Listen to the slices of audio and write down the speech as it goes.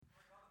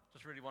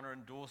just really want to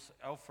endorse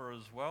Alpha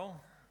as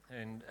well,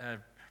 and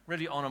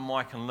really honour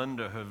Mike and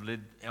Linda, who have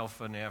led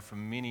Alpha now for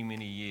many,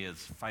 many years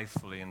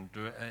faithfully and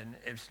do an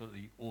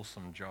absolutely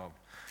awesome job.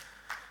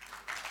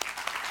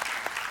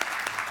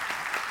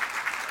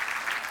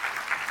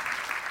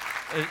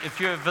 If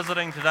you're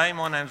visiting today,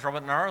 my name's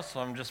Robert Norris.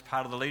 I'm just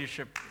part of the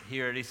leadership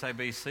here at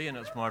SABC, and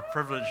it's my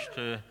privilege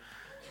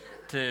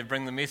to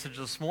bring the message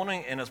this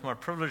morning, and it's my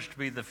privilege to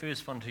be the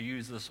first one to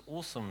use this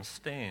awesome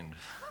stand.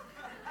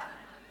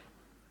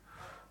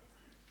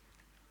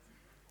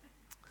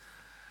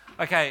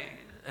 Okay,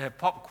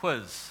 pop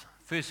quiz.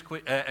 First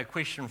a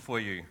question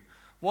for you.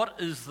 What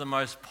is the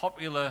most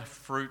popular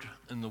fruit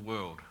in the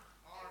world?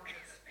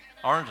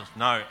 Oranges?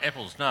 No.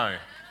 Apples? No.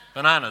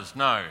 Bananas?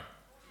 No.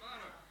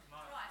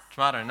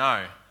 Tomato?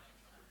 No.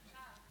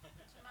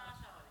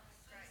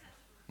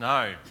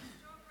 No.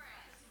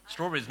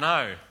 Strawberries?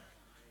 No.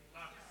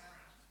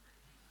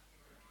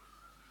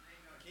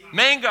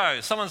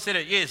 Mango. Someone said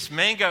it. Yes,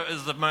 mango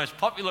is the most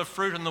popular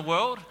fruit in the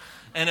world,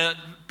 and it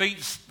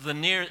beats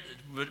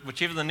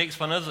whichever the next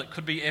one is. It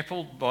could be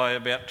apple by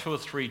about 2 or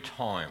 3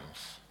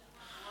 times,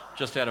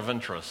 just out of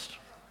interest.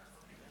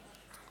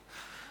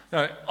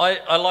 No,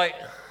 I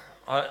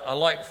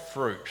like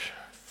fruit.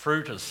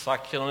 Fruit is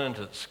succulent.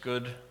 It's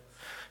good.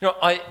 You know,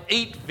 I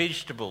eat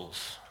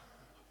vegetables.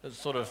 It's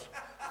sort of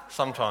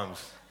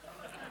sometimes.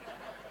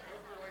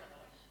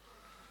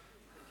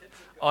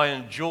 I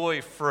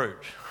enjoy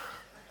fruit.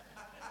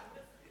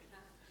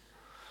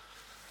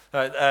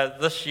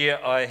 This year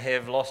I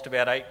have lost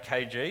about 8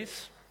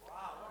 kgs.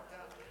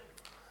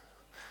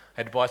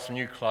 Had to buy some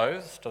new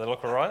clothes. Do they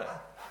look all right?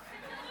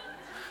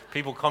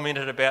 People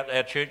commented about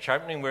our church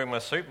opening wearing my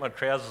suit. My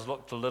trousers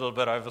looked a little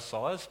bit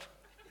oversized.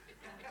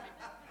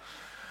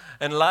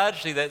 And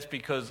largely that's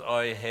because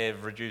I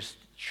have reduced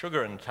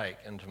sugar intake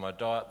into my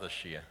diet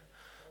this year.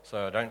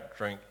 So I don't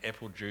drink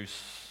apple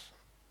juice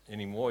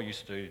anymore. I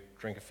used to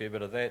drink a fair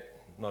bit of that,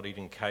 not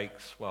eating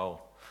cakes.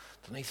 Well,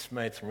 Denise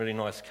made some really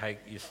nice cake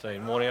yesterday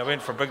morning. I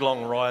went for a big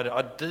long ride.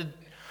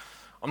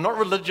 I'm not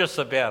religious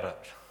about it.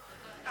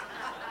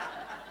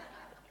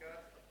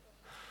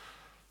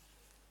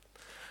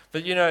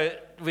 But you know,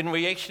 when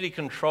we actually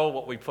control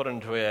what we put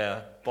into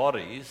our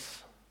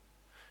bodies,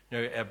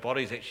 you know, our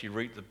bodies actually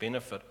reap the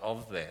benefit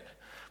of that.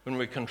 When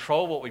we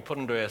control what we put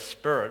into our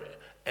spirit,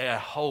 our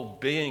whole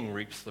being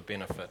reaps the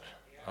benefit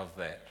of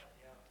that.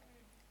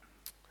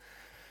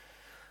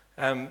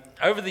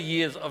 Over the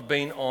years, I've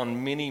been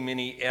on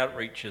many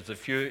outreaches.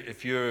 If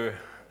you've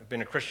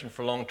been a Christian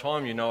for a long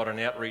time, you know what an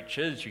outreach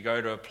is. You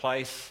go to a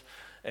place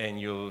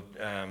and you'll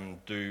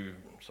do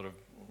sort of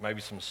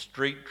maybe some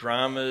street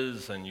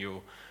dramas, and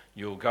you'll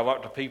go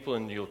up to people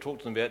and you'll talk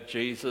to them about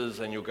Jesus,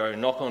 and you'll go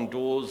knock on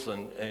doors.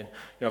 And you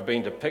know, I've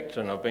been to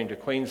Picton, I've been to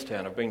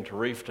Queenstown, I've been to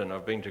Reefton,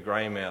 I've been to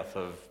Greymouth,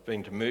 I've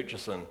been to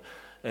Murchison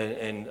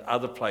and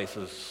other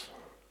places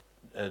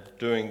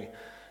doing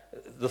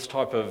this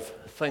type of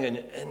thing.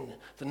 And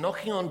the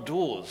knocking on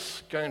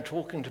doors, going and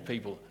talking to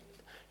people,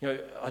 you know,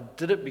 I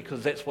did it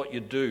because that's what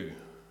you do.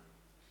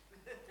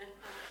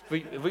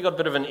 Have we got a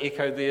bit of an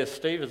echo there,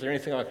 Steve? Is there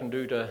anything I can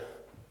do to...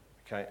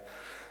 Okay.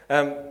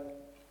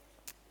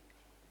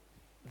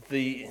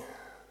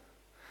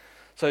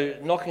 So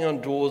knocking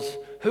on doors,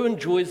 who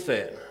enjoys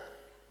that?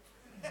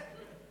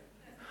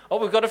 Oh,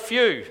 we've got a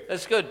few.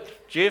 That's good.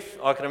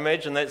 Jeff, I can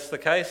imagine that's the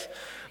case.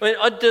 I mean,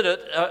 I did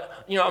it.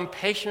 You know, I'm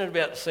passionate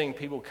about seeing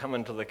people come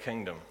into the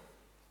kingdom.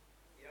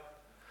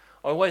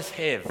 I always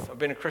have. I've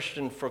been a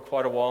Christian for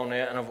quite a while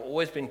now, and I've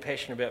always been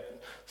passionate about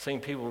seeing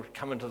people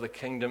come into the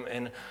kingdom,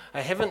 and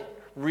I haven't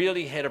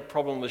really had a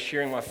problem with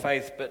sharing my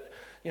faith, but,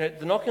 you know,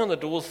 the knocking on the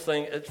doors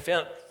thing, it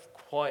felt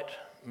quite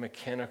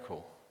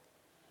mechanical.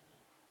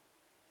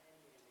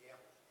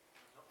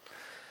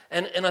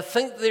 And I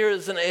think there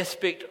is an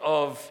aspect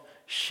of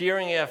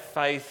sharing our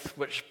faith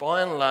which,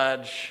 by and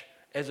large,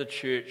 as a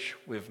church,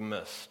 we've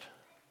missed.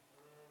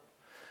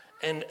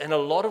 And a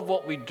lot of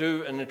what we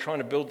do in trying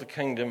to build the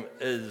kingdom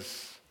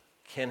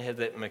can have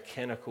that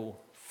mechanical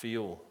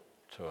feel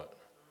to it.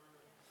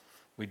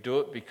 We do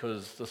it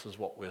because this is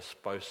what we're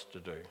supposed to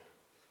do.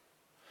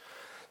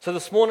 So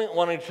this morning I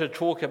wanted to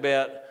talk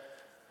about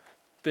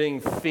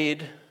being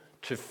fed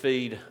to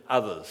feed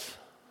others.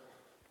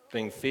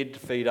 Being fed to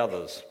feed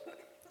others.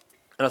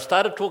 And I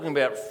started talking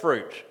about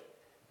fruit.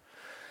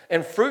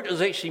 And fruit is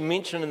actually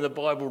mentioned in the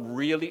Bible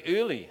really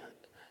early.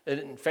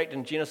 In fact,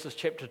 in Genesis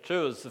chapter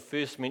 2 is the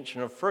first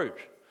mention of fruit.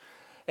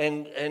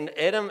 And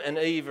Adam and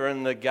Eve are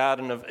in the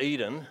Garden of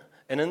Eden,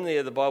 and in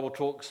there the Bible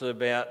talks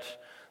about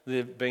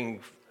there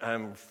being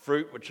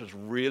fruit which is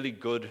really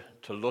good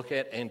to look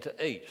at and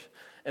to eat.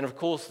 And of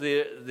course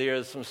there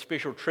are some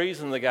special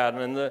trees in the garden,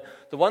 and the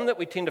one that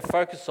we tend to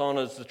focus on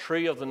is the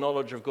tree of the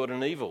knowledge of good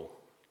and evil,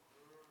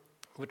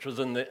 which was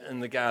in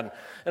the garden.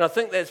 And I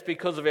think that's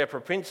because of our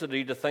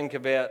propensity to think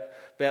about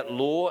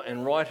law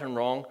and right and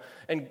wrong.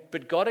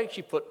 But God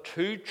actually put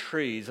 2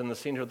 trees in the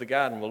centre of the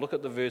garden. We'll look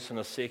at the verse in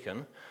a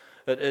second.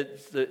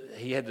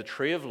 He had the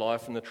tree of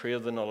life and the tree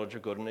of the knowledge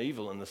of good and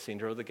evil in the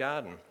centre of the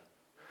garden.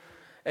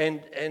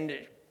 And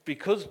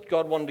because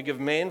God wanted to give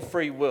man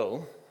free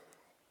will,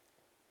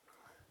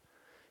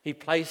 He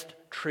placed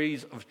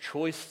trees of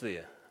choice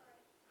there.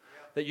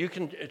 That you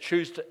can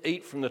choose to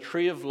eat from the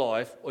tree of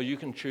life, or you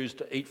can choose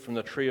to eat from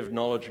the tree of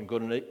knowledge and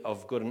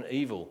of good and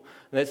evil.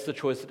 And that's the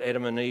choice that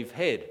Adam and Eve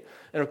had.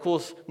 And of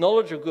course,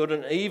 knowledge of good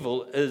and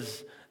evil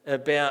is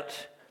about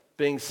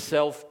being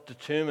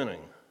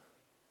self-determining,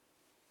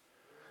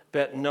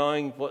 about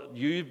knowing what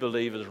you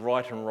believe is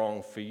right and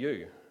wrong for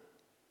you.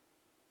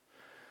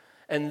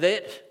 And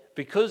that,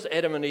 because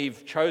Adam and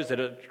Eve chose that,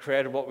 it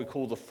created what we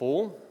call the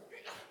fall,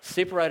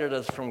 separated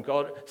us from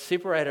God,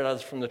 separated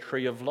us from the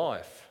tree of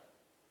life.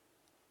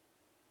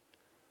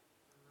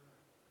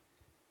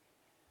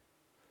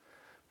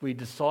 We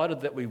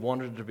decided that we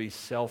wanted to be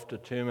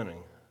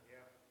self-determining.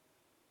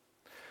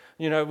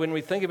 You know, when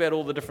we think about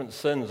all the different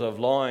sins of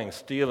lying,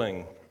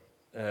 stealing,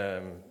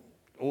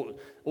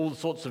 all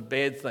sorts of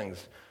bad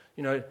things,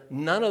 you know,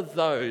 none of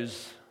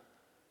those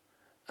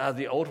are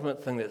the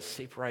ultimate thing that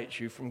separates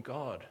you from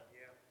God.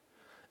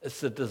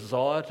 It's the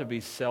desire to be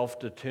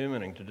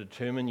self-determining, to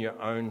determine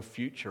your own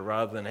future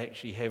rather than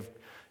actually have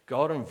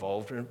God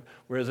involved.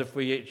 Whereas if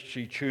we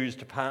actually choose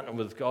to partner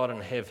with God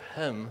and have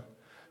Him,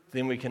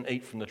 then we can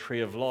eat from the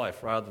tree of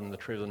life rather than the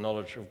tree of the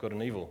knowledge of good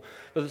and evil.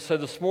 So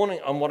this morning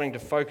I'm wanting to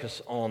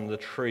focus on the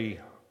tree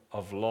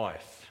of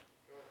life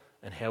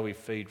and how we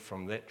feed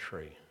from that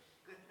tree.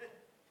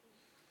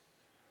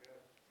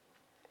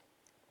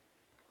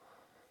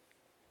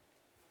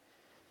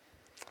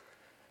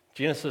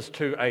 Genesis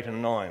 2, 8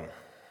 and 9.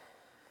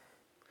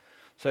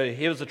 So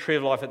here's the tree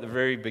of life at the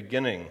very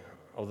beginning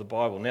of the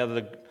Bible. Now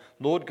the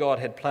Lord God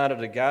had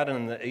planted a garden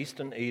in the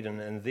eastern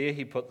Eden, and there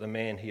He put the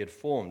man He had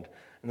formed.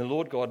 And the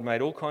Lord God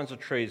made all kinds of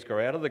trees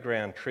grow out of the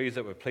ground, trees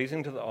that were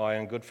pleasing to the eye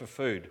and good for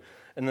food.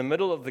 In the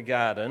middle of the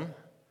garden,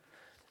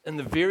 in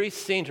the very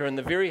centre, in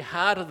the very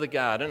heart of the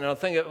garden, and I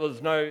think it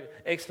was no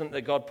accident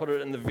that God put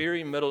it in the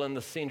very middle, in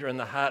the centre, in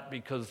the heart,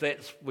 because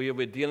that's where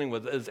we're dealing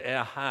with, is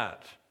our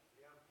heart.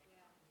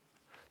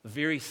 The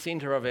very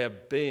centre of our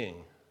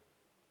being.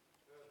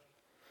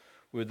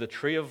 Were the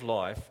tree of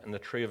life and the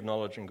tree of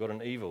knowledge and good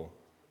and evil.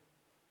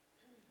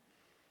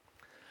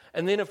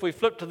 And then if we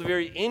flip to the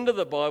very end of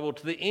the Bible,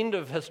 to the end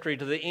of history,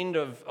 to the end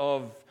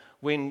of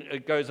when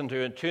it goes into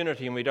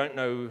eternity and we don't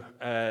know,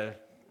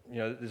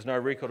 there's no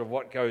record of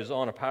what goes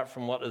on apart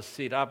from what is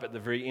set up at the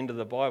very end of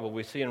the Bible,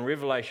 we see in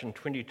Revelation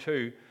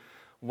 22,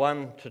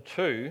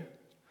 1-2,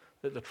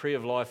 that the tree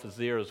of life is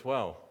there as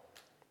well.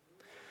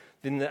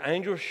 Then the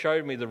angel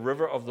showed me the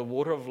river of the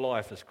water of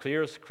life, as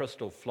clear as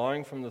crystal,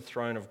 flowing from the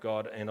throne of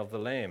God and of the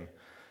Lamb.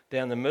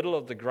 Down the middle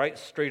of the great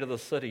street of the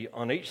city,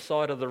 on each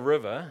side of the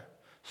river,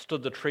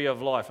 stood the tree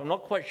of life. I'm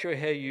not quite sure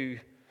how you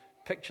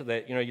picture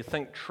that. You know, you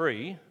think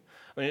tree.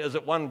 I mean, is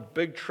it one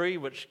big tree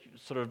which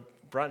sort of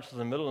branches in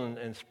the middle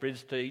and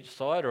spreads to each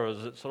side, or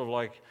is it sort of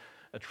like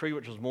a tree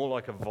which is more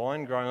like a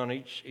vine growing on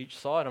each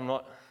side? I'm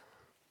not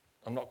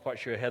quite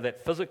sure how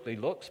that physically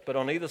looks, but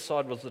on either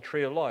side was the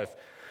tree of life,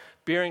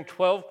 bearing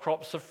 12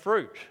 crops of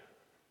fruit,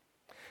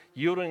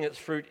 yielding its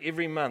fruit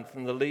every month,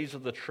 and the leaves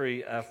of the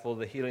tree are for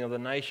the healing of the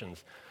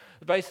nations.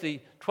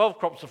 Basically, 12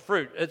 crops of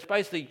fruit. It's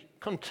basically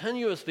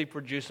continuously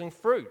producing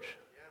fruit.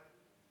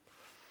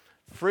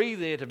 Free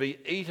there to be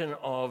eaten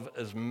of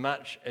as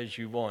much as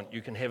you want.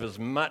 You can have as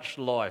much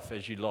life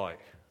as you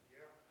like.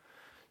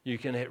 You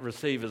can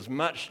receive as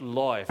much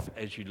life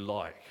as you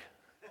like.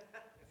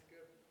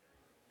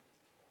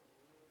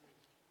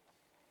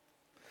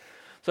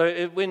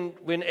 So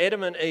when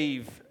Adam and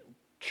Eve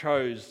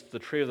chose the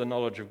tree of the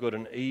knowledge of good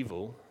and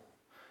evil,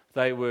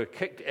 they were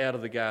kicked out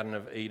of the Garden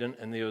of Eden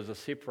and there was a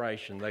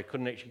separation. They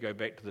couldn't actually go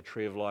back to the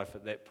tree of life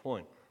at that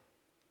point.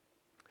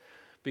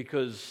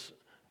 Because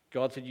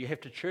God said you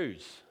have to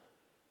choose.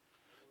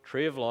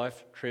 Tree of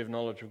life, tree of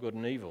knowledge of good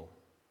and evil.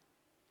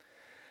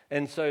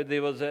 And so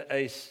there was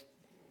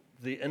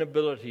the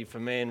inability for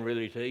man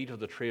really to eat of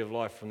the tree of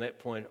life from that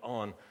point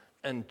on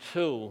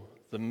until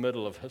the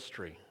middle of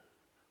history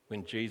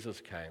when Jesus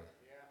came.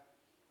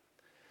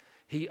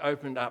 He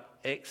opened up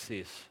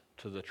access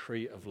to the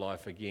tree of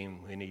life again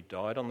when He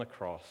died on the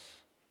cross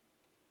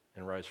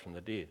and rose from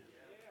the dead.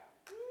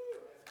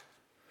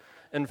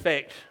 In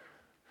fact,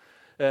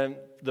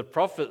 the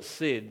prophets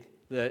said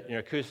that,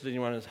 cursed is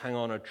anyone who's hung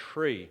on a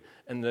tree,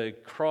 and the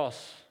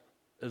cross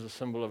is a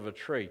symbol of a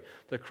tree.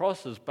 The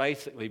cross has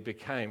basically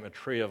became a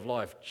tree of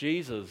life.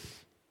 Jesus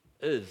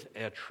is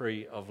our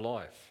tree of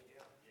life.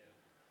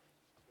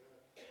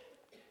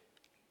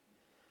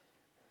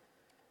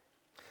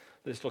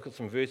 Let's look at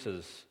some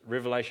verses.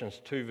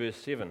 Revelations 2 verse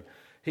 7.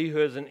 He who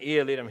has an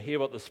ear, let him hear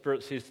what the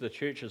Spirit says to the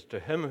churches. To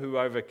him who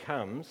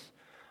overcomes,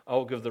 I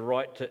will give the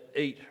right to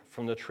eat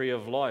from the tree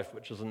of life,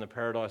 which is in the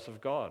paradise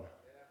of God.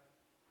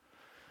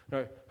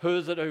 No, who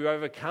is it who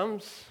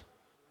overcomes?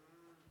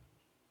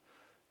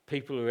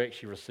 People who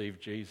actually receive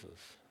Jesus.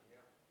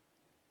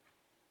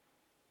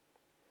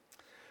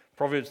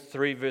 Proverbs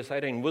 3 verse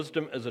 18.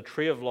 Wisdom is a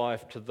tree of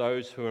life to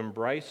those who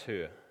embrace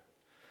her.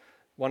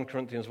 1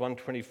 Corinthians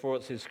 1:24,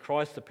 it says,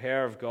 Christ, the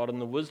power of God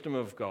and the wisdom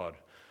of God.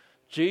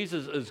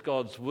 Jesus is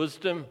God's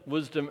wisdom.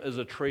 Wisdom is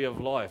a tree of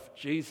life.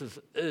 Jesus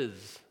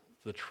is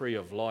the tree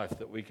of life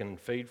that we can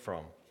feed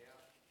from.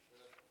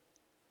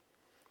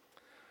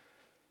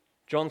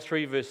 John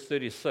 3 verse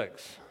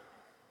 36.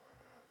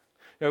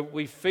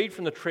 We feed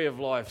from the tree of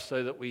life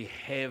so that we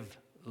have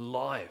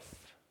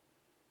life.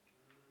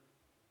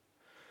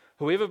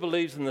 Whoever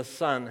believes in the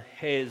Son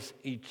has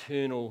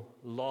eternal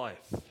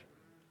life.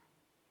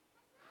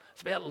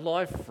 It's about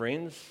life,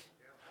 friends.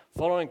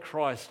 Following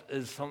Christ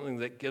is something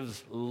that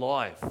gives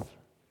life.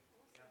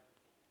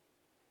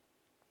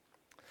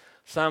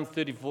 Psalm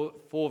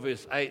 34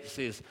 verse 8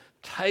 says,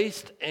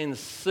 taste and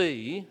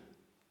see,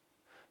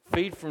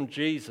 feed from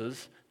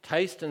Jesus,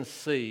 taste and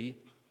see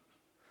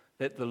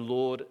that the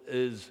Lord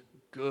is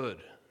good.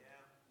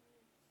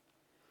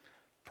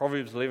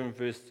 Proverbs 11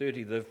 verse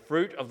 30, the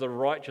fruit of the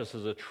righteous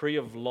is a tree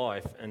of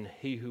life, and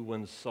he who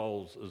wins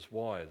souls is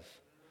wise.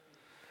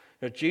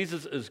 Now,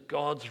 Jesus is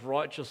God's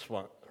righteous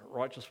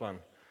one.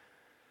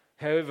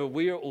 However,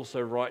 we are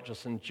also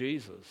righteous in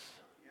Jesus.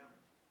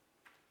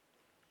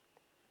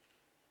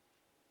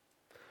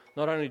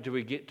 Not only do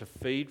we get to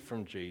feed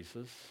from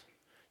Jesus,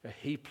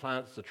 he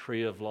plants the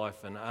tree of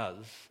life in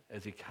us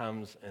as he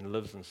comes and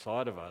lives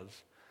inside of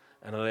us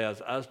and allows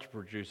us to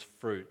produce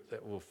fruit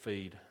that will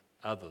feed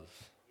others.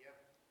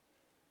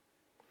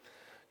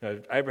 Now,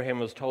 Abraham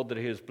was told that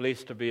he was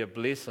blessed to be a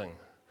blessing,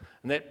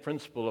 and that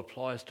principle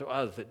applies to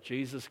us, that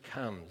Jesus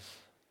comes,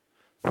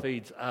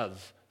 feeds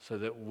us so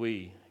that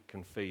we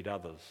can feed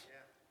others.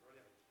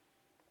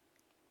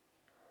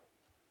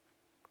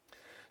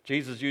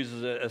 Jesus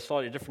uses a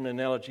slightly different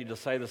analogy to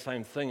say the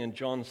same thing in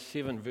John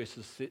 7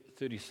 verses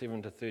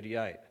 37 to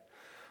 38.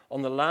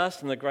 On the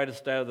last and the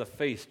greatest day of the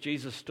feast,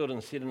 Jesus stood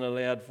and said in a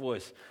loud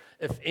voice,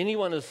 if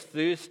anyone is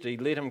thirsty,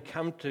 let him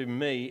come to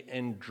me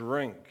and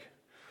drink.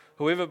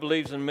 Whoever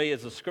believes in me,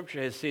 as the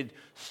scripture has said,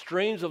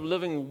 streams of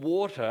living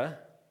water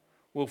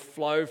will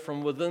flow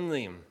from within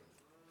them.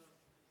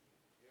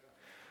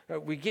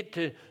 We get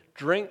to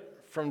drink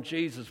from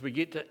Jesus, we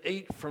get to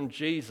eat from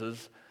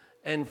Jesus,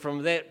 and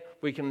from that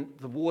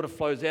the water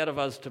flows out of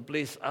us to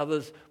bless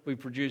others. We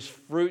produce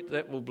fruit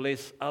that will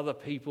bless other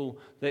people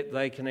that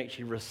they can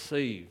actually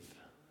receive.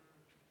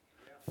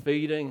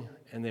 Feeding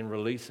and then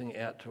releasing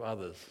out to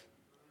others.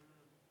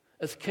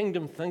 It's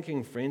kingdom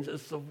thinking, friends.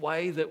 It's the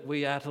way that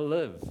we are to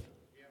live.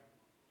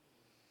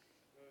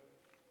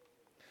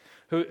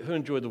 Who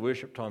enjoyed the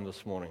worship time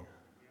this morning?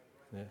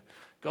 Yeah.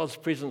 God's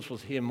presence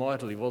was here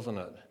mightily, wasn't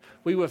it?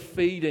 We were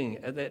feeding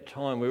at that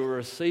time. We were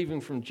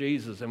receiving from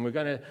Jesus, and we're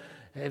going to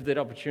have that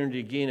opportunity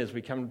again as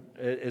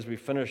we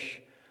finish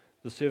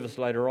the service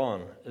later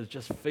on, is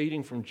just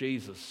feeding from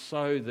Jesus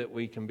so that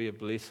we can be a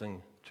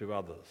blessing to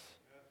others.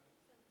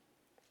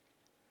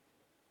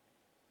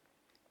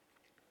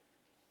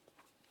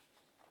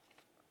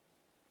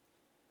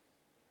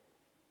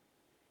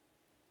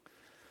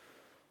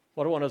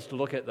 What I want us to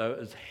look at, though,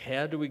 is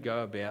how do we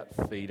go about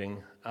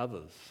feeding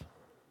others?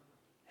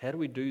 How do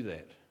we do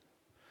that?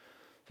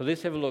 So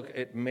let's have a look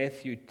at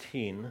Matthew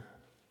 10,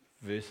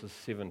 verses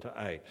 7 to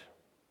 8.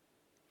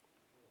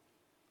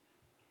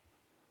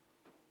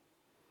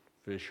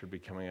 Verse should be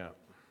coming up.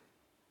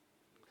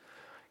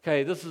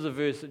 Okay, this is a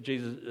verse that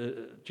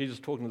Jesus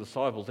talking to the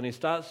disciples, and he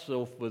starts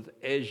off with,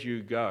 as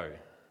you go.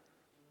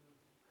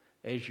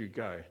 As you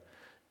go.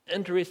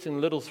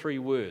 Interesting little three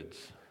words.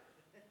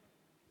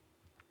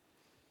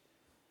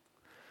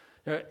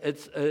 Now,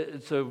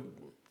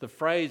 the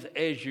phrase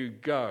as you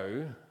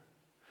go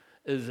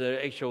is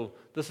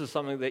this is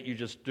something that you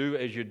just do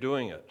as you're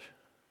doing it.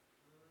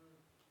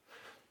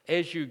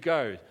 As you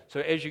go.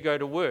 So as you go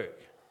to work,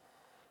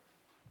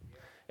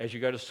 as you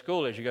go to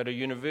school, as you go to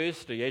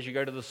university, as you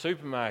go to the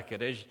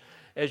supermarket,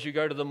 as you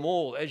go to the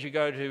mall, as you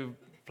go to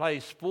play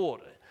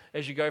sport,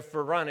 as you go for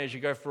a run, as you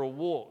go for a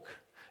walk,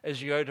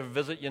 as you go to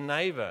visit your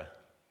neighbour.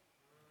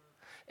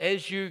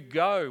 As you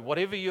go,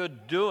 whatever you're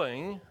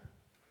doing,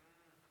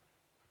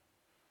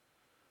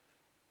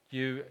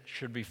 you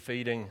should be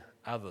feeding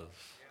others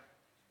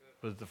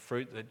with the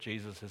fruit that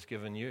Jesus has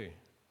given you.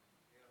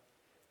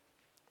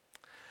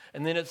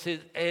 And then it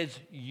says, as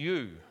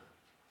you.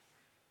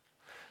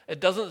 It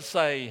doesn't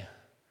say,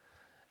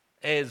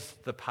 as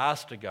the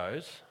pastor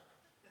goes.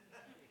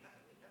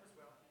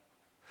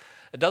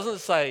 It doesn't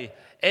say,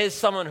 as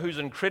someone who's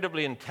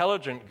incredibly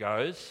intelligent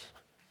goes.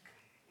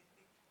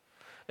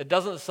 It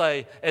doesn't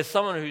say, as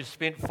someone who's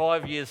spent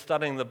 5 years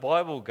studying the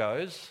Bible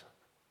goes.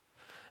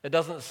 It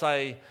doesn't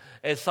say,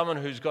 as someone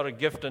who's got a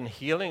gift in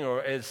healing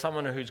or as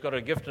someone who's got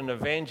a gift in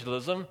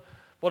evangelism.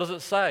 What does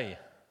it say?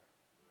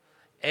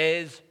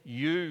 As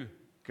you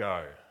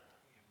go.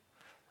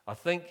 I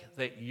think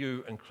that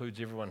you includes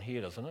everyone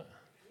here, doesn't it?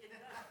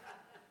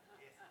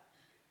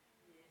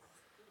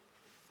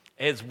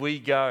 As we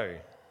go.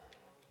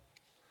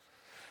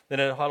 Then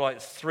it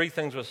highlights three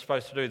things we're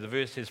supposed to do. The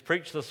verse says,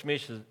 preach this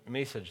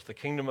message, the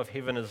kingdom of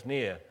heaven is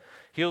near.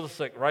 Heal the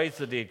sick, raise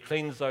the dead,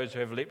 cleanse those who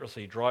have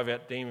leprosy, drive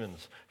out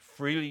demons.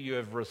 Freely you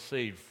have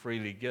received,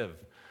 freely give.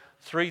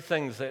 Three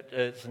things that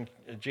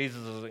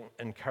Jesus is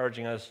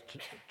encouraging us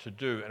to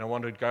do, and I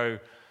want to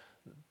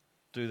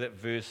do that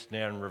verse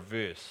now in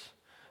reverse.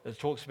 It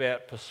talks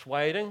about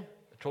persuading,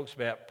 it talks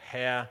about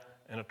power,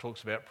 and it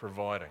talks about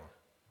providing.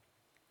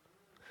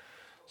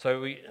 So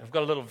we've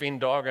got a little Venn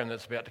diagram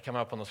that's about to come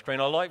up on the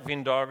screen. I like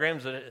Venn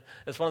diagrams.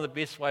 It's one of the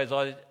best ways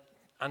I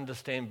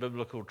understand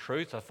biblical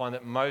truth. I find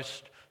that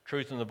most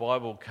truth in the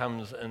Bible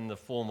comes in the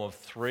form of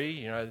three.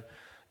 You know,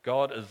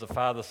 God is the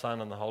Father,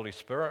 Son, and the Holy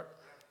Spirit.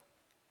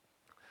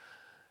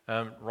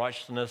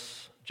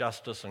 Righteousness,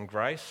 justice, and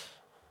grace.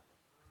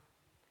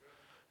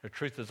 The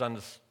truth is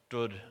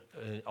understood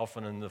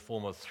often in the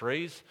form of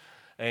threes.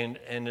 And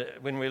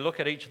when we look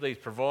at each of these,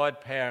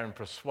 provide, power, and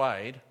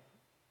persuade,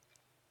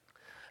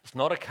 it's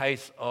not a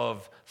case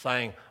of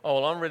saying, oh,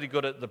 well, I'm really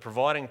good at the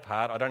providing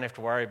part, I don't have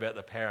to worry about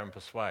the power and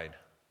persuade.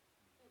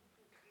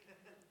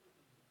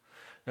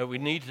 No, we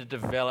need to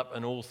develop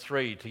in all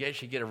three to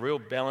actually get a real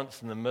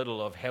balance in the middle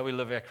of how we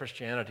live our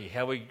Christianity,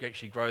 how we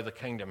actually grow the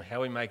kingdom,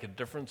 how we make a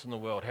difference in the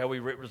world, how we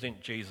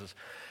represent Jesus,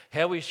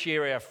 how we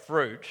share our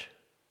fruit.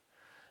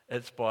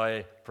 It's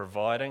by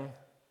providing,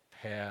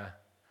 power,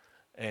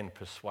 and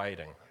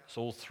persuading. It's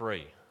all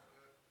three.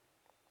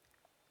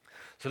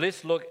 So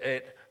let's look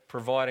at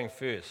providing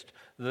first.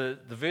 The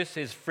verse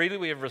says, freely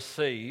we have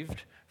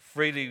received,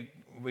 freely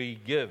we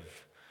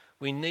give.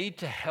 We need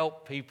to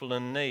help people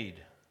in need.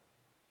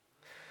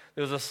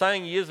 There was a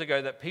saying years ago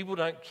that people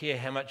don't care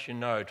how much you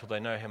know till they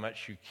know how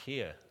much you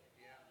care.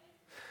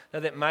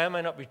 Now that may or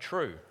may not be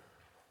true.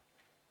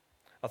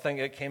 I think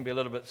it can be a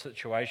little bit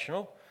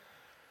situational.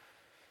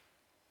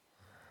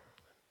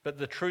 But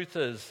the truth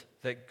is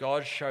that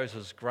God shows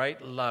his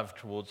great love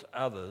towards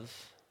others,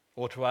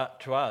 or to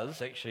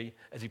us actually,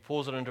 as he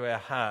pours it into our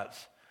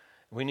hearts.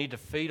 We need to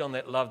feed on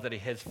that love that he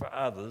has for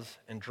others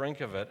and drink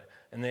of it,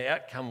 and the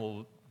outcome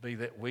will be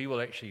that we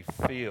will actually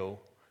feel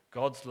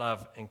God's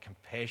love and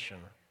compassion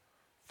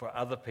for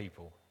other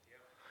people,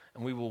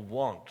 and we will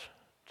want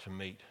to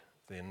meet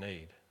their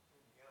need.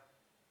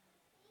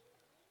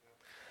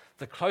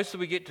 The closer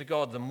we get to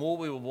God, the more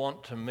we will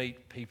want to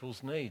meet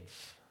people's needs,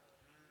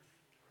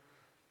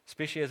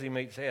 especially as he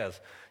meets ours.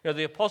 You know,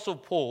 the Apostle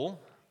Paul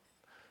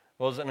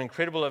was an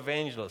incredible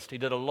evangelist. He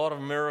did a lot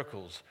of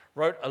miracles,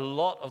 wrote a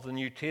lot of the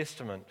New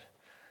Testament.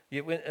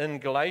 Yet in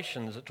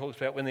Galatians, it talks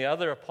about when the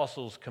other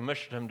apostles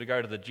commissioned him to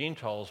go to the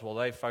Gentiles while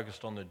they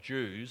focused on the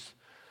Jews,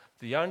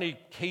 the only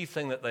key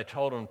thing that they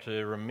told him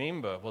to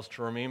remember was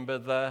to remember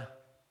the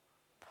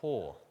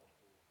poor.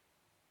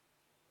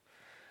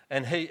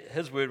 And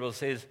his word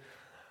says,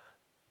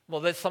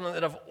 well, that's something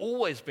that I've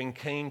always been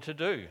keen to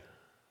do.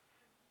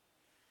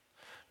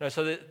 No,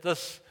 so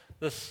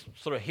this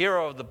sort of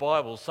hero of the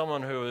Bible,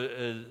 someone who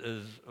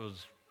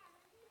was,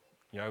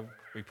 you know,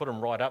 we put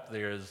him right up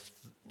there as,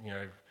 you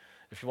know,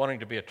 if you're wanting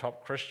to be a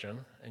top Christian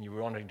and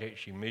you're wanting to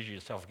actually measure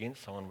yourself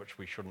against someone, which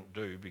we shouldn't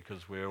do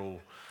because we're all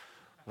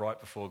right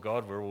before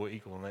God, we're all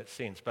equal in that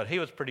sense. But he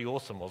was pretty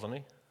awesome, wasn't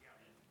he?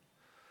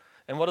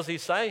 And what does he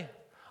say?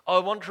 I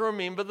want to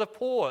remember the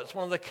poor. It's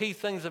one of the key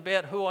things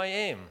about who I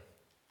am.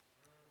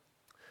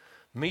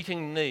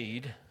 Meeting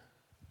need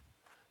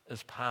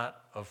is part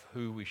of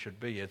who we should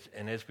be.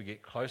 And as we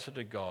get closer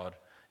to God,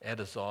 our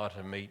desire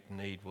to meet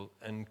need will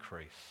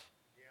increase.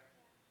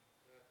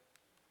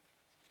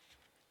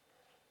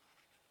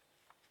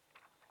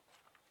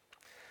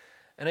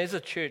 And as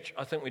a church,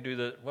 I think we do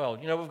that well.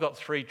 You know, we've got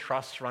 3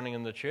 trusts running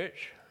in the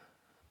church.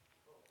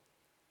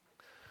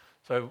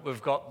 So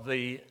we've got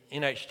the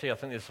NHT, I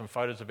think there's some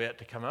photos about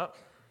to come up,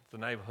 the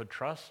Neighbourhood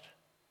Trust.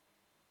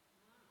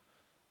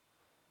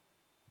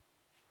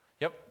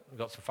 Yep, we've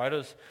got some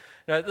photos.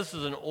 You know, this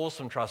is an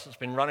awesome trust. It's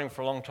been running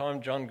for a long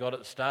time. John got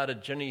it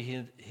started.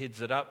 Ginny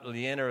heads it up.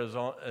 Leanna is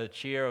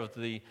chair of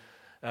the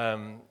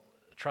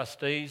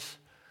trustees.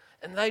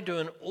 And they do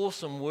an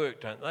awesome work,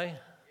 don't they?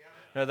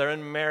 You know, they're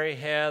in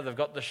Marihow, they've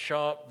got the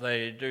shop,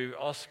 they do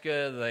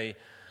Oscar, they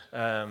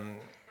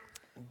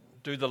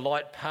do the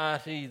light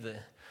party, the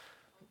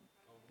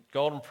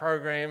golden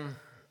program.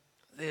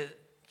 They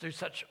do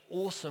such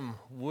awesome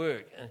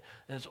work, and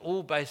it's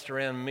all based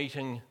around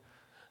meeting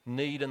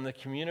need in the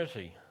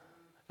community.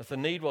 If the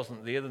need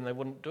wasn't there, then they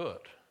wouldn't do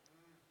it.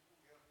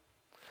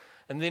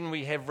 And then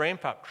we have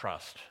Ramp Up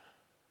Trust,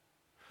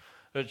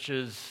 which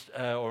is,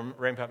 or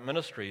Ramp Up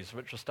Ministries,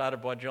 which was started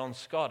by John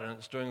Scott, and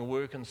it's doing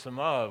work in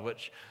Samoa,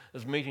 which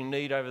is meeting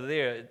need over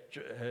there.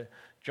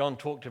 John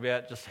talked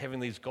about just having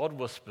these God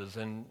whispers,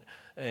 and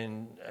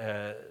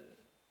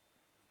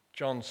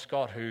John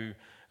Scott, who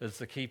is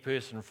the key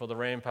person for the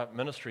Ramp Up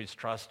Ministries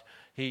Trust,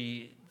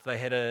 they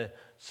had a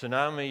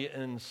tsunami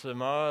in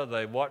Samoa.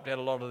 They wiped out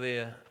a lot of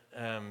their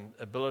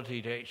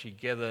ability to actually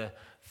gather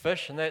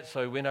fish and that,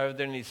 so he went over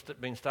there and he's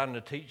been starting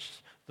to teach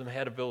them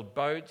how to build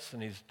boats,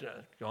 and he's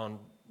gone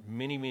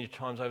many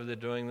times over there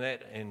doing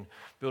that and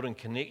building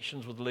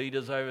connections with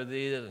leaders over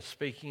there and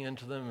speaking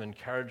into them,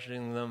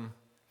 encouraging them.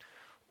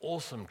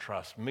 Awesome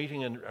trust,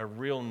 meeting a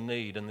real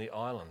need in the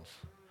islands.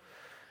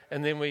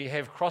 And then we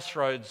have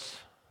Crossroads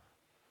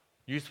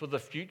Youth with a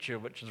Future,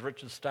 which is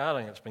Richard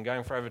Starling. It's been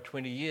going for over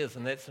 20 years,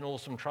 and that's an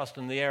awesome trust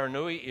in the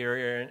Aranui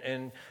area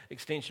and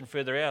extension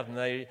further out. And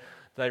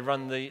they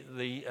run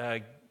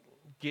the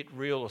Get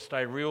Real or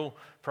Stay Real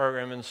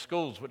program in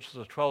schools, which is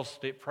a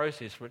 12-step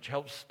process which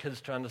helps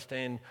kids to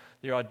understand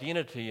their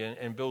identity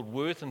and build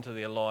worth into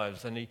their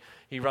lives. And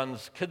he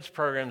runs kids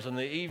programs in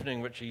the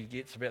evening, which he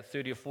gets about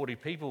 30 or 40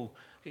 people,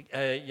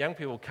 young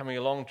people coming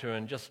along to,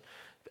 and just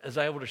is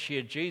able to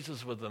share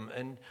Jesus with them.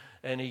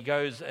 And he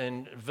goes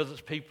and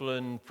visits people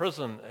in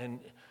prison,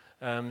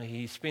 and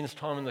he spends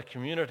time in the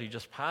community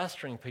just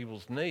pastoring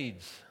people's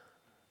needs.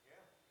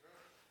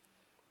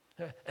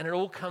 And it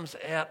all comes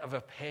out of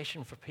a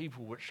passion for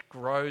people which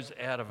grows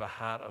out of a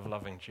heart of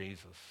loving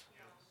Jesus.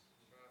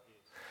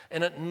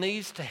 And it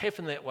needs to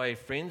happen that way,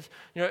 friends.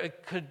 You know,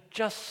 it could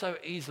just so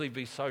easily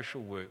be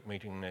social work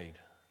meeting need.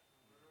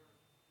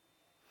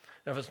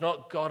 Now, if it's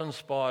not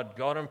God-inspired,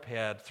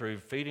 God-empowered through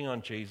feeding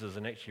on Jesus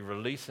and actually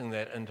releasing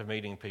that into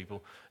meeting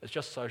people, it's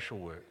just social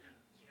work.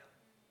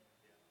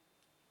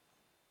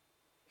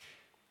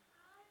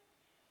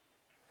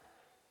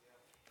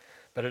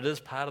 But it is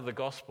part of the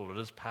gospel. It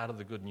is part of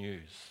the good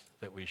news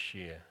that we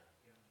share.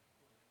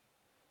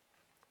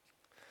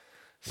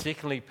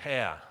 Secondly,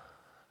 power.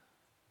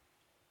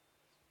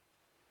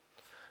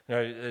 You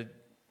know,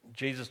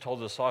 Jesus told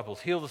the disciples,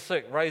 heal the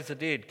sick, raise the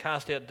dead,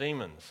 cast out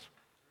demons.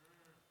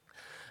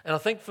 And I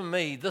think for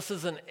me, this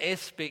is an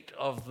aspect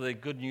of the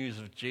good news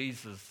of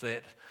Jesus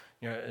that,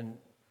 you know,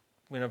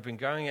 when I've been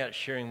going out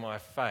sharing my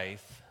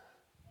faith,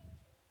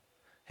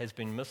 has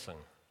been missing.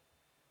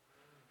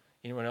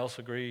 Anyone else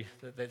agree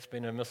that that's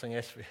been a missing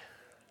aspect?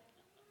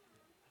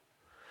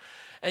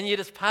 And yet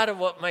it's part of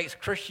what makes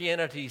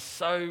Christianity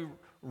so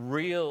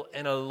real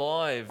and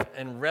alive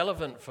and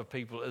relevant for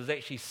people, is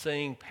actually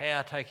seeing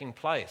power taking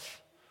place.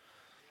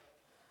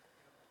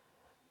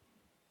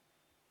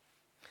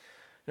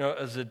 You know,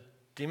 as a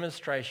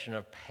demonstration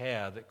of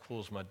power that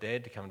caused my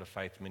dad to come to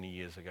faith many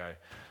years ago.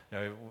 You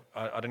know,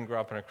 I didn't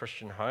grow up in a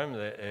Christian home.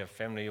 Our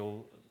family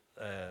all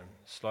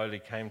slowly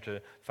came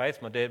to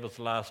faith. My dad was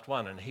the last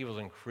one, and he was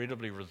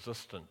incredibly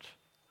resistant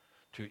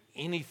to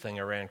anything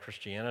around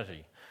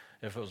Christianity.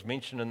 If it was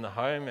mentioned in the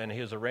home and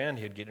he was around,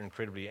 he'd get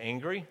incredibly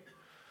angry,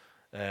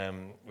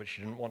 which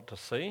he didn't want to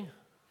see.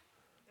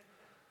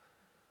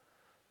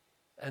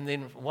 And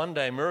then one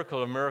day,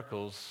 miracle of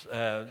miracles,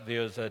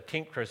 there was a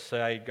tent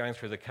crusade going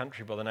through the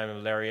country by the name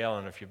of Larry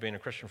Allen. If you've been a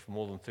Christian for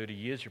more than 30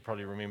 years, you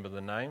probably remember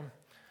the name.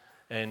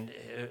 And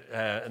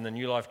in the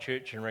New Life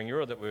Church in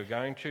Rangiora that we were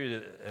going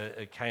to,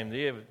 it came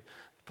there,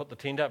 put the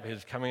tent up, he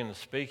was coming in and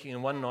speaking,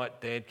 and one night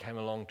Dad came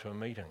along to a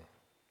meeting.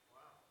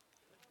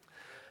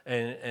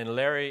 And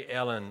Larry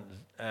Allen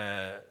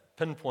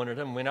pinpointed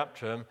him, went up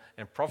to him,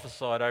 and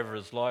prophesied over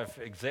his life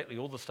exactly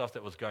all the stuff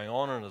that was going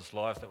on in his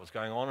life, that was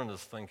going on in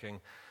his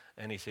thinking,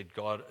 and he said,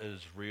 God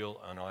is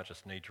real, and I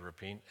just need to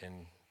repent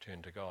and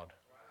turn to God.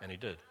 And he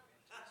did.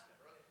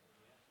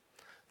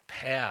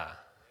 Power.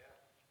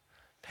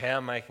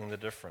 Power making the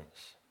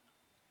difference.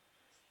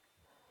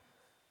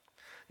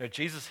 Now,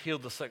 Jesus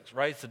healed the sick,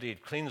 raised the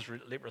dead, cleansed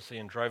leprosy,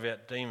 and drove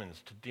out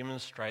demons to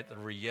demonstrate the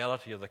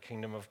reality of the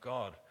kingdom of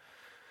God.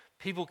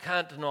 People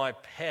can't deny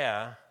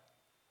power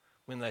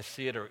when they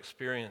see it or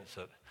experience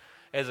it.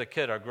 As a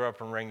kid, I grew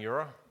up in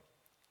Rangiora,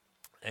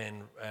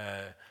 and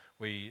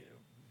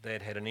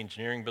Dad had an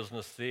engineering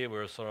business there. We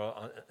were sort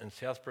of in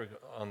Southbrook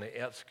on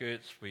the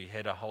outskirts. We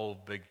had a whole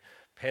big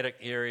paddock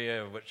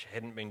area which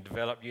hadn't been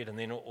developed yet, and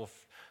then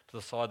off to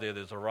the side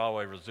there's a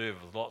railway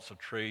reserve with lots of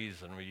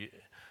trees, and we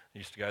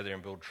used to go there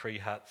and build tree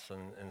huts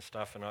and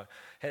stuff. And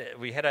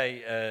we had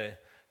a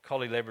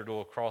Collie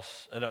Labrador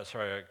cross,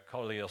 a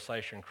Collie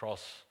Alsatian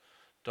cross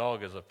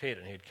dog as a pet,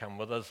 and he'd come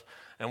with us.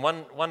 And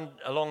one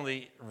along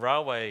the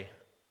railway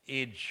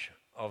edge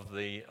of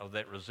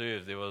that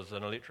reserve, there was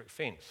an electric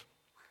fence.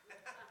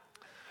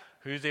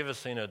 Who's ever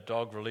seen a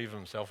dog relieve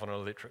himself on an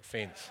electric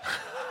fence?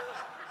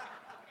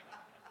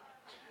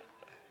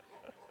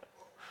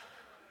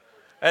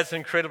 That's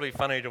incredibly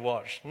funny to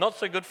watch. Not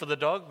so good for the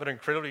dog, but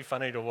incredibly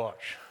funny to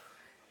watch.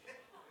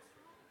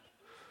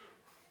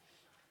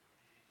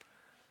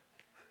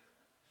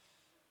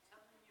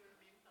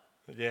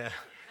 Yeah.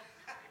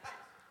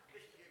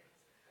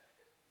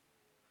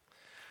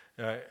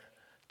 You know,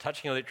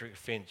 touching an electric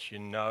fence, you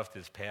know if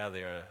there's power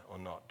there or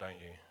not, don't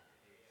you?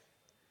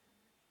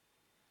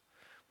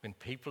 When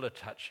people are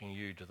touching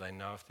you, do they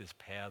know if there's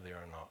power there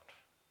or not?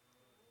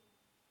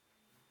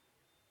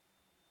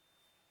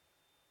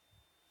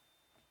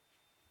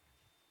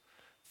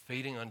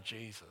 Feeding on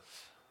Jesus.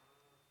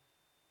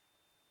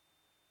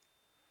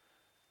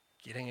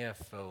 Getting our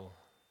fill,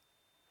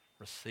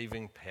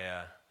 receiving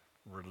power,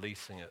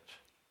 releasing it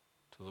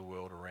to the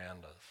world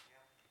around us.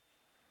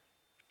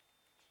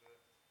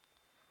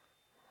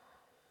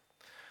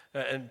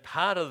 And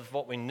part of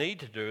what we need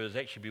to do is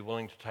actually be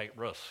willing to take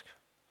risk.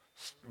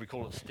 We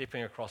call it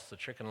stepping across the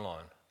chicken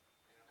line.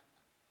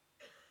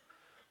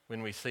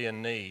 When we see a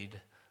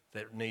need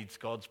that needs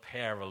God's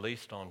power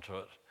released onto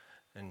it,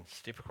 and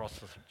step across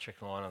the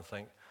chicken line and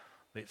think,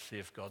 let's see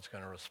if God's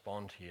going to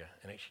respond here,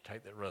 and actually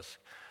take that risk.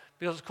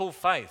 Because it's called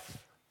faith.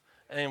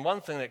 And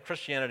one thing that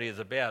Christianity is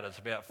about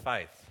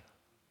faith.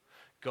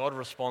 God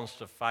responds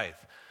to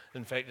faith.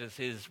 In fact, it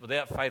says,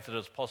 without faith it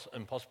is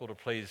impossible to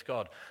please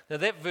God. Now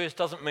that verse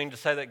doesn't mean to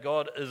say that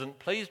God isn't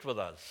pleased with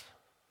us.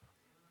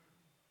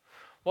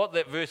 What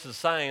that verse is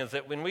saying is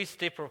that when we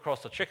step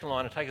across the chicken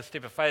line and take a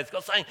step of faith,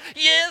 God's saying,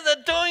 yeah,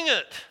 they're doing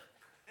it.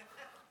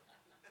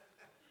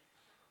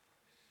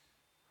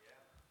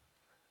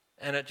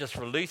 And it just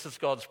releases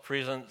God's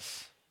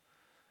presence.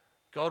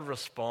 God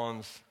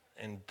responds,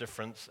 and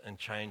difference and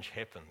change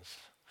happens.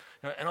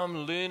 And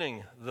I'm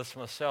learning this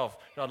myself.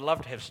 I'd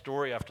love to have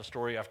story after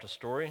story after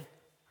story.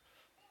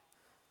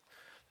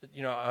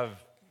 I've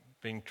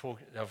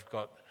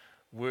got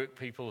work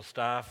people,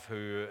 staff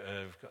who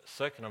have got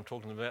sick, and I'm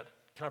talking to them about,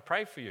 can I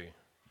pray for you?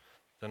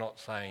 They're not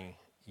saying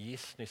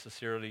yes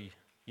necessarily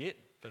yet,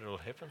 but it'll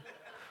happen.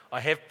 I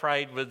have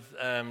prayed with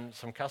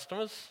some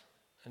customers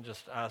and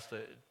just asked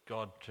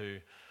God to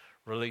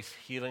release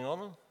healing on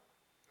them.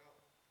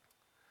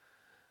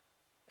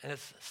 And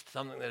it's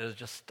something that is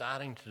just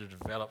starting to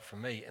develop for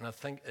me. And I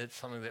think it's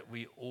something that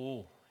we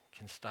all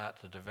can start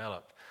to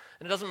develop.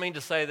 And it doesn't mean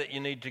to say that you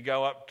need to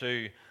go up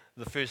to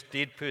the first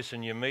dead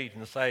person you meet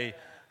and say,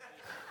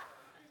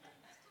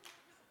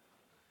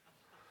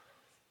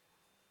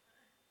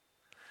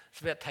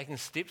 it's about taking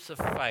steps of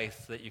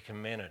faith that you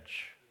can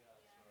manage.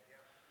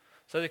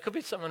 So there could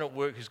be someone at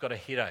work who's got a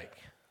headache.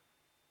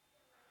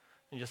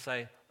 And you just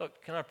say,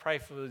 look, can I pray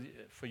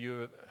for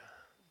you to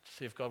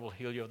see if God will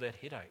heal you of that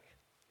headache?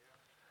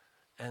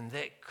 And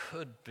that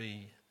could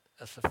be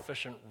a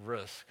sufficient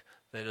risk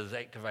that is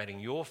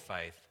activating your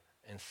faith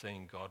and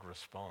seeing God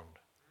respond.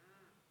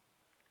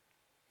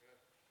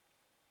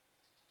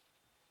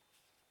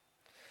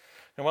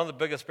 And one of the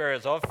biggest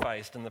barriers I've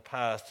faced in the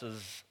past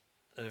is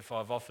if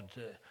I've wanted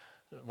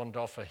to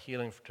offer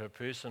healing to a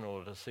person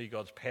or to see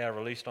God's power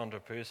released onto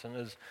a person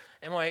is,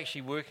 am I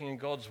actually working in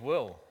God's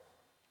will?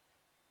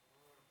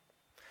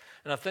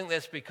 And I think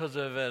that's because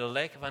of a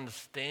lack of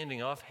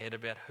understanding I've had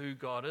about who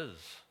God is.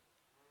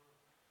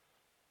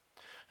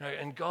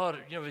 And God,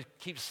 we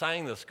keep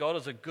saying this, God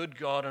is a good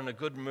God in a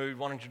good mood,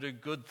 wanting to do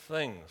good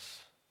things.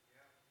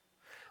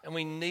 And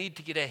we need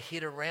to get our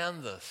head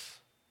around this.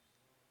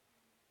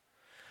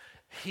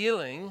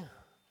 Healing,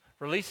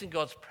 releasing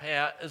God's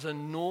power, is a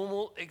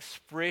normal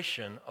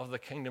expression of the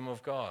kingdom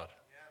of God.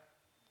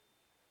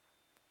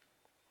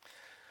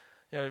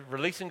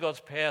 Releasing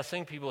God's power,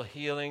 seeing people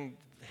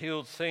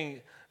healed,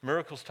 seeing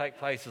miracles take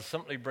place is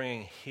simply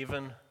bringing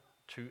heaven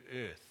to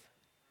earth.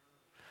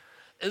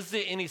 Is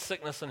there any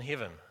sickness in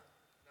heaven?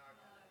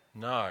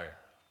 No.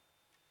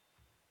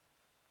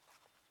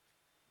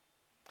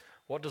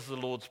 What does the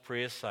Lord's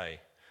Prayer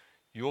say?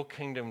 Your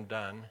kingdom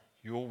done,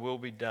 your will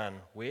be done.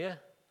 Where?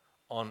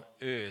 On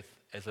earth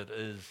as it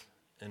is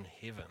in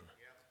heaven.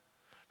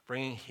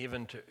 Bringing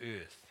heaven to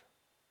earth.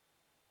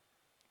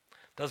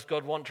 Does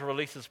God want to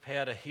release his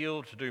power to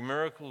heal, to do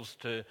miracles,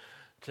 to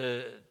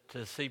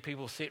see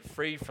people set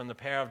free from the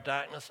power of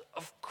darkness?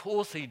 Of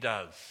course he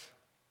does.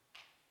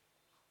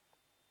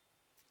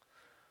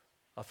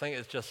 I think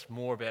it's just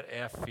more about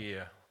our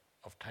fear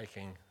of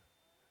taking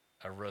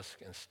a risk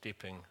and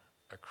stepping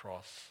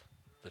across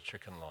the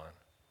chicken line.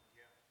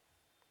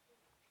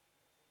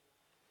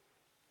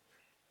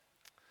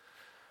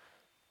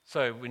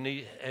 So we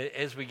need,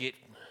 as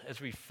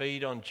we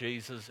feed on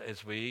Jesus,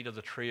 as we eat of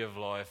the tree of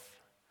life,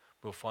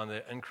 we'll find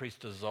that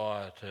increased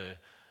desire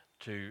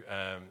to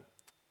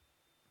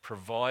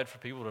provide for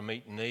people, to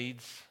meet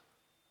needs.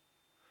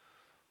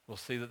 We'll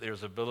see that there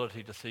is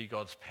ability to see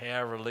God's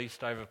power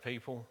released over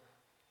people.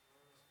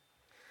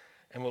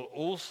 And we'll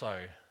also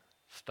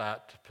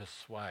start to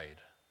persuade.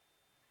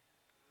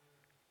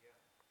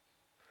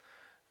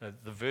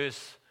 The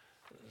verse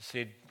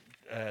said,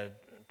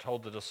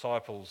 told the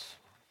disciples,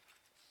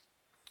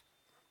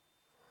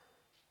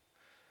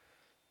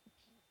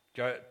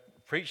 go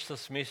preach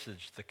this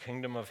message, the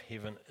kingdom of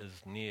heaven is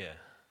near.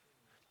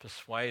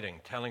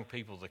 Persuading, telling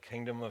people the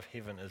kingdom of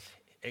heaven is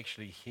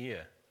actually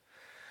here.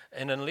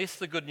 And unless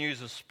the good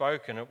news is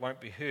spoken, it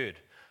won't be heard.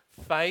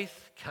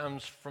 Faith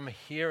comes from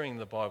hearing,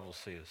 the Bible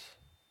says.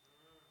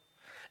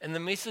 And the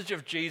message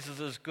of Jesus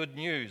is good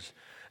news.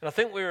 And I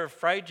think we're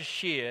afraid to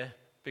share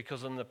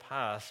because in the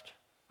past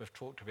we've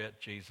talked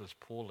about Jesus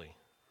poorly.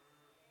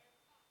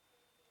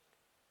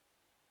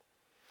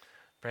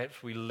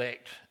 Perhaps we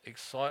lacked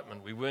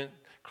excitement. We weren't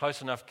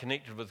close enough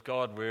connected with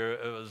God where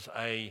it was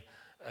a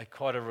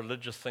quite a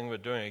religious thing we're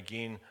doing.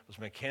 Again, it was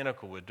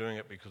mechanical. We're doing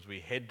it because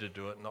we had to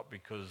do it, not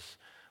because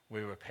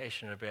we were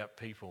passionate about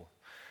people.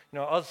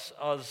 I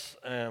was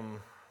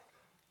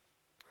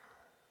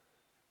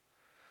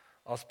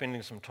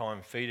spending some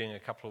time feeding a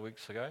couple of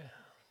weeks ago,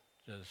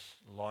 just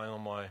lying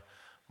on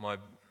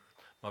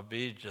my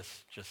bed,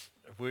 just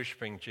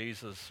worshipping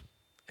Jesus,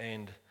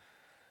 and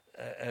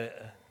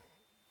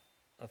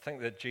I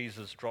think that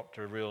Jesus dropped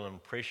a real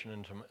impression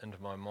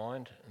into my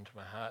mind, into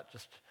my heart,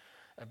 just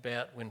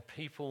about when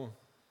people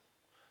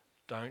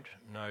don't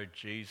know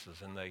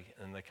Jesus and they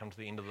come to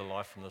the end of their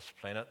life on this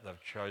planet,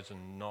 they've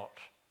chosen not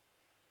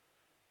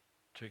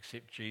to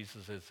accept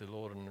Jesus as their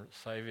Lord and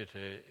Saviour,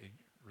 to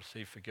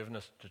receive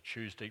forgiveness, to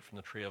choose to eat from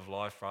the tree of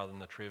life rather than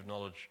the tree of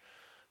knowledge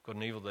good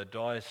and evil. They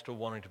die still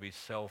wanting to be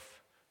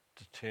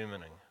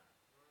self-determining.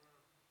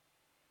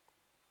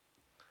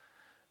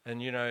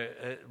 And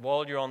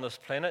while you're on this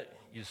planet,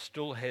 you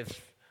still have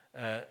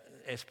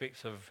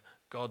aspects of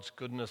God's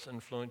goodness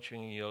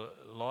influencing your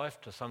life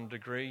to some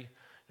degree.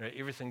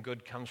 Everything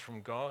good comes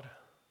from God.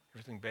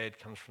 Everything bad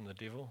comes from the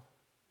devil.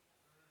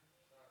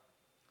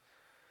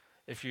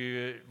 If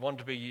you want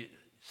to be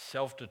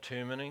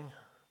self-determining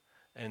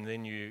and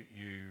then you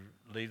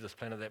leave this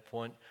planet at that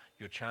point,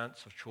 your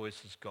chance of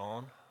choice is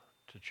gone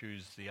to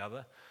choose the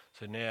other.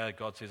 So now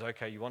God says,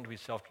 okay, you want to be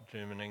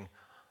self-determining,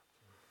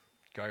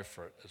 go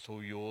for it. It's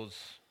all yours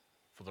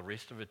for the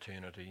rest of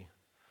eternity.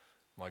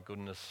 My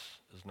goodness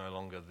is no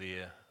longer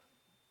there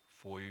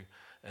for you.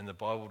 And the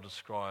Bible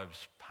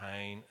describes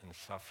pain and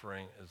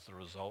suffering as the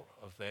result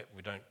of that.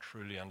 We don't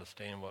truly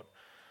understand what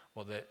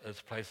that is.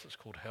 A place that's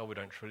called hell. We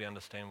don't truly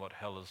understand what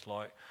hell is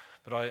like.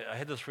 But I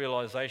had this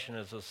realization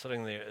as I was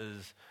sitting there,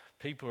 is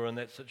people who are in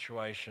that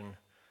situation,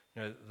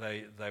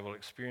 they will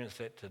experience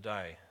that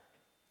today.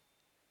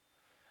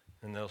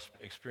 And they'll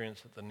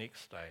experience it the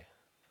next day.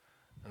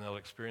 And they'll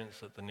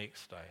experience it the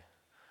next day.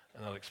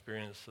 And they'll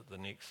experience it the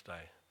next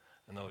day.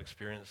 And they'll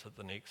experience it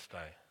the next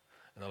day.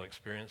 And they'll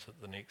experience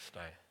it the next day.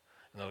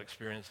 And they'll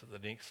experience it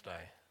the next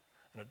day.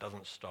 And it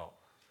doesn't stop.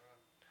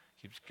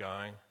 It keeps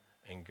going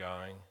and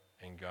going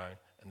and going.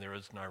 And there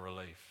is no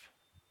relief.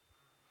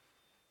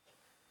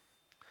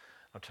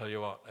 I'll tell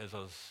you what, as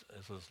I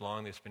was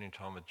lying there spending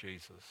time with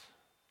Jesus,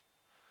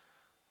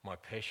 my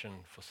passion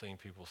for seeing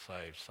people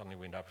saved suddenly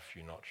went up a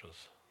few notches.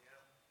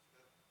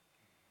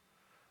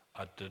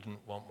 I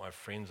didn't want my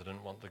friends, I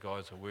didn't want the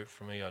guys who worked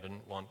for me, I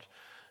didn't want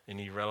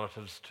any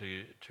relatives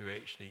to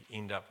actually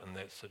end up in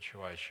that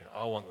situation.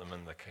 I want them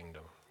in the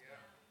kingdom.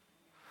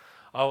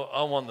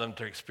 I want them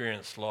to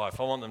experience life.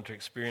 I want them to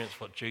experience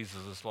what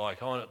Jesus is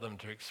like. I want them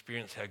to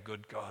experience how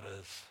good God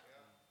is.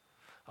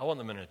 I want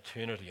them in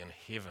eternity in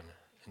heaven,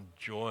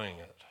 enjoying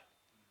it.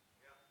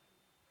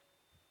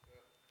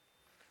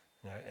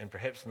 And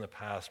perhaps in the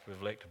past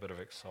we've lacked a bit of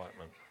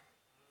excitement.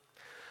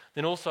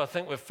 Then also I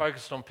think we've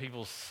focused on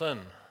people's sin.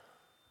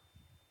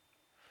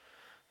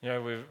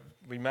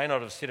 We may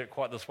not have said it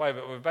quite this way,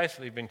 but we've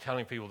basically been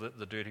telling people that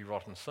they're dirty,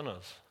 rotten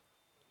sinners.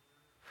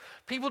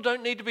 People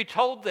don't need to be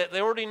told that. They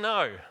already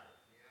know.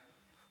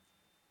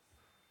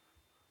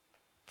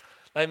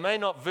 They may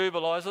not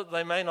verbalize it.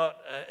 They may not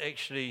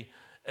actually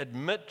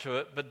admit to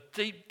it, but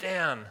deep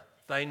down,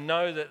 they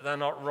know that they're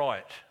not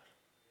right.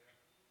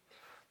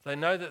 They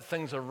know that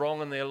things are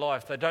wrong in their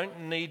life. They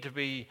don't need to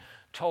be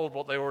told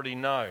what they already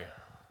know.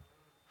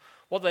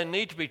 What they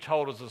need to be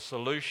told is a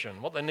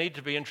solution. What they need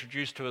to be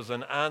introduced to is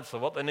an answer.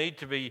 What they need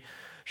to be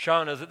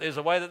shown is that there's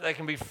a way that they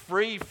can be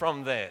free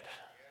from that.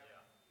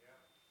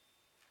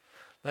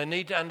 They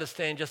need to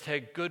understand just how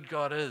good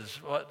God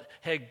is,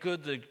 how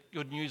good the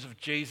good news of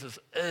Jesus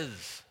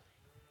is.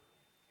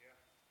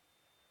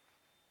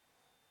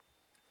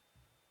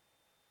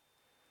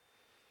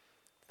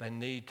 They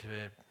need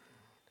to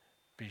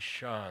be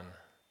shown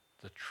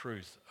the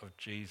truth of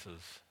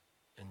Jesus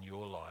in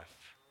your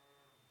life.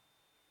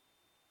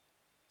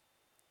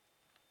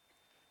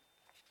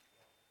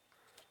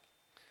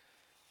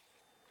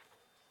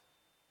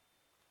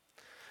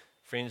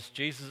 Friends,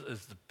 Jesus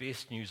is the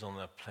best news on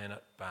the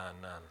planet, bar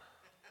none.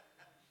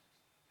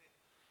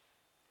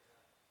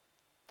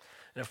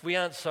 And if we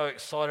aren't so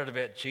excited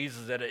about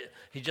Jesus that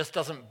he just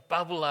doesn't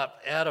bubble up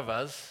out of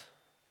us,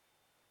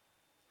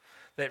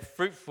 that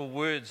fruitful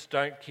words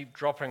don't keep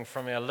dropping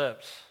from our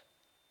lips,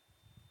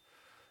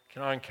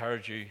 can I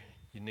encourage you,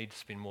 you need to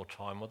spend more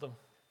time with him.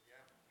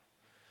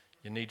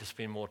 You need to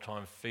spend more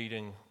time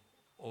feeding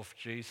off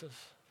Jesus.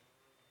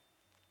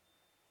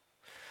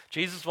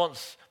 Jesus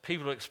wants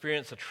people to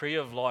experience a tree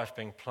of life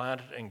being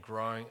planted and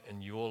growing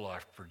in your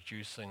life,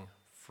 producing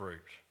fruit.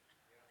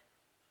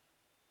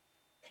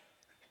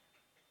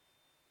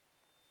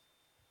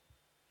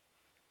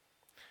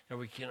 And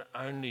we can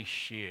only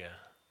share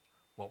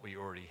what we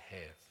already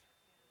have.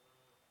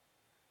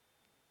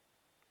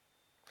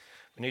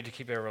 We need to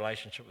keep our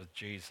relationship with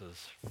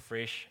Jesus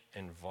fresh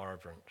and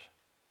vibrant.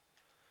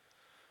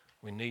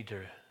 We need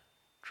to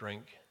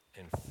drink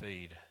and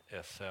feed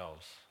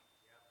ourselves.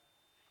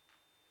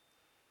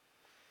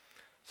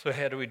 So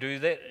how do we do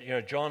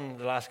that? John,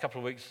 the last couple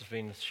of weeks, has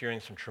been sharing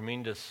some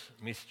tremendous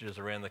messages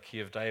around the key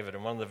of David.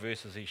 And one of the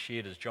verses he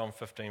shared is John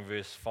 15,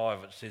 verse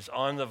 5. It says,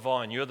 I'm the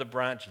vine, you're the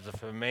branches.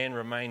 If a man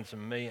remains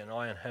in me and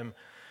I in him,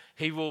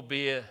 he will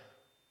bear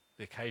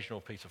the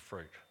occasional piece of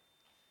fruit.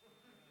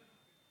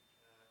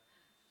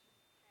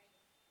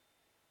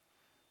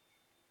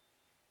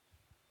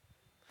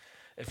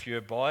 If you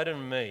abide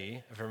in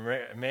me, if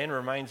a man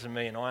remains in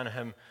me and I in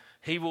him,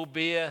 he will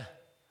bear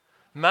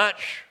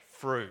much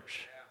fruit.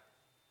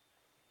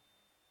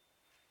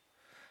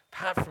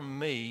 Apart from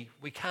me,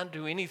 we can't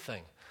do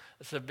anything.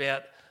 It's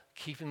about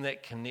keeping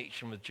that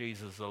connection with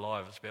Jesus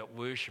alive. It's about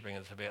worshipping.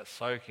 It's about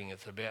soaking.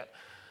 It's about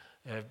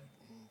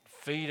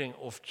feeding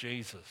off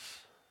Jesus.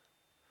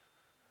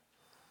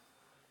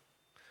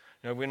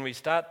 When we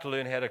start to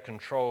learn how to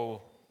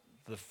control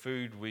the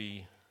food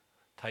we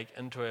take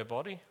into our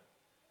body,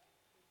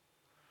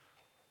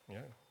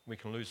 we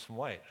can lose some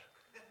weight.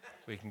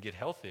 We can get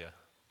healthier.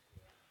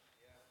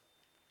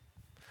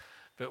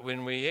 But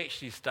when we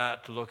actually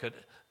start to look at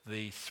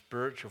the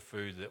spiritual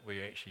food that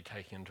we actually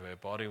take into our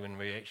body, when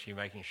we're actually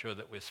making sure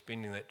that we're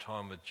spending that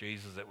time with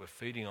Jesus, that we're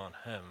feeding on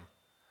him,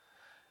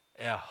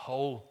 our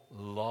whole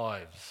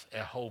lives,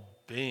 our whole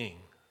being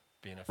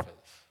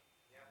benefits.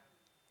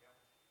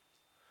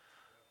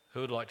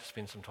 Who would like to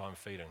spend some time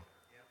feeding?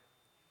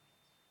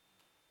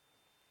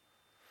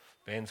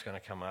 Band's going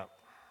to come up.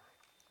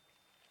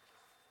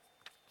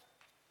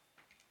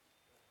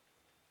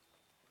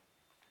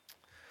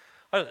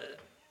 Look,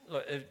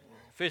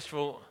 first of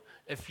all,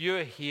 if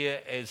you're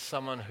here as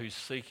someone who's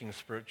seeking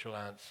spiritual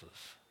answers,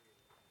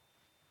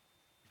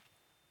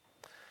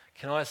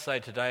 can I say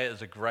today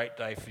is a great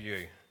day for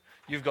you?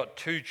 You've got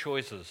two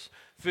choices.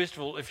 First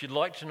of all, if you'd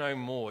like to know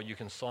more, you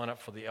can sign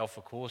up for the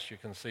Alpha course. You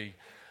can see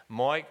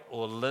Mike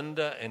or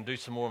Linda and do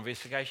some more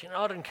investigation.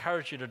 I'd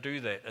encourage you to do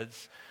that.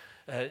 It's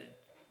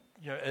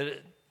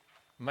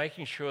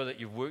making sure that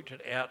you've worked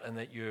it out and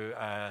that you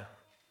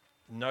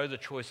know the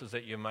choices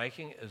that you're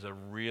making is a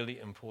really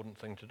important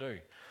thing to do.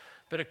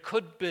 But it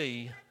could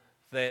be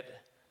that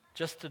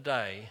just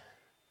today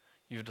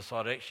you've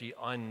decided, actually,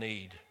 I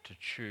need to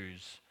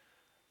choose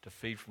to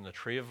feed from the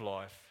tree of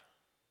life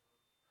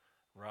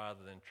rather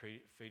than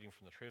feeding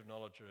from the tree of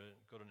knowledge of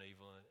good and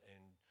evil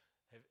and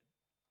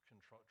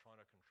trying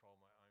to control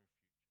my own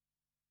future.